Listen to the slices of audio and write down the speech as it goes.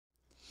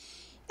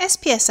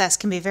SPSS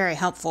can be very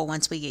helpful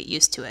once we get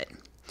used to it.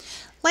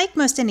 Like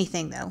most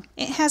anything, though,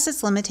 it has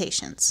its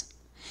limitations.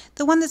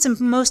 The one that's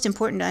most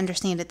important to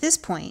understand at this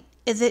point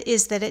is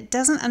that it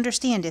doesn't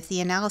understand if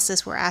the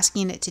analysis we're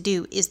asking it to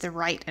do is the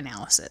right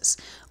analysis,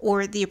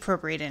 or the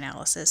appropriate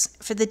analysis,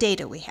 for the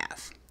data we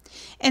have.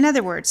 In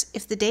other words,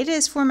 if the data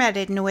is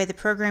formatted in a way the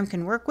program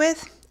can work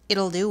with,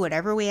 it'll do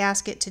whatever we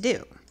ask it to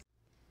do.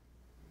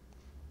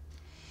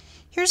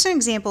 Here's an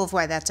example of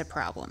why that's a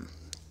problem.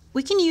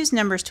 We can use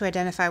numbers to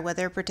identify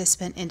whether a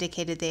participant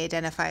indicated they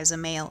identify as a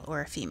male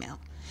or a female.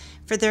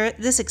 For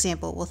this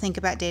example, we'll think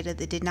about data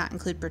that did not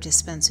include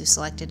participants who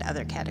selected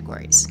other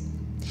categories.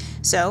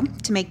 So,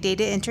 to make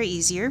data entry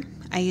easier,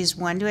 I used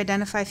 1 to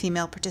identify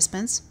female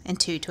participants and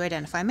 2 to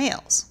identify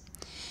males.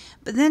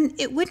 But then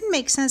it wouldn't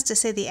make sense to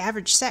say the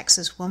average sex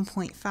is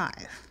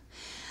 1.5.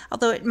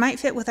 Although it might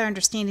fit with our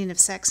understanding of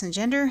sex and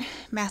gender,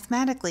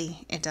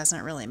 mathematically it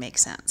doesn't really make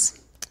sense.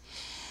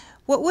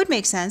 What would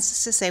make sense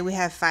is to say we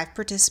have 5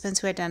 participants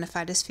who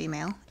identified as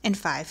female and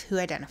 5 who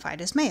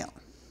identified as male.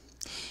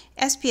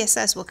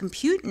 SPSS will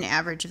compute an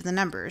average of the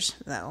numbers,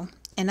 though.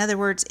 In other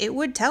words, it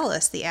would tell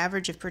us the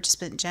average of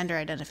participant gender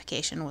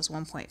identification was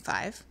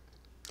 1.5.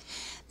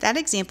 That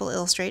example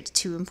illustrates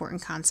 2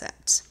 important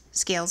concepts: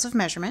 scales of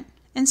measurement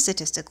and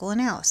statistical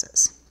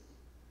analysis.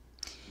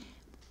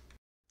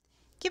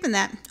 Given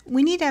that,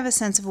 we need to have a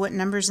sense of what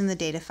numbers in the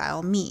data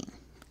file mean.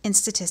 In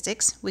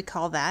statistics, we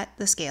call that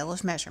the scale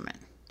of measurement.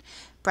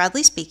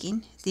 Broadly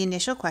speaking, the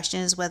initial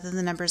question is whether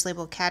the numbers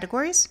label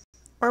categories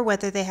or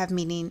whether they have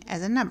meaning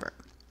as a number.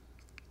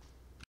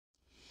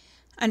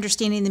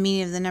 Understanding the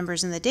meaning of the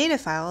numbers in the data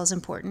file is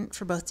important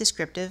for both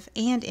descriptive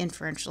and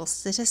inferential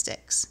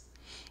statistics.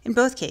 In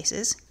both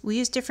cases, we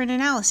use different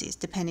analyses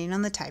depending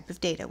on the type of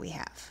data we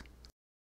have.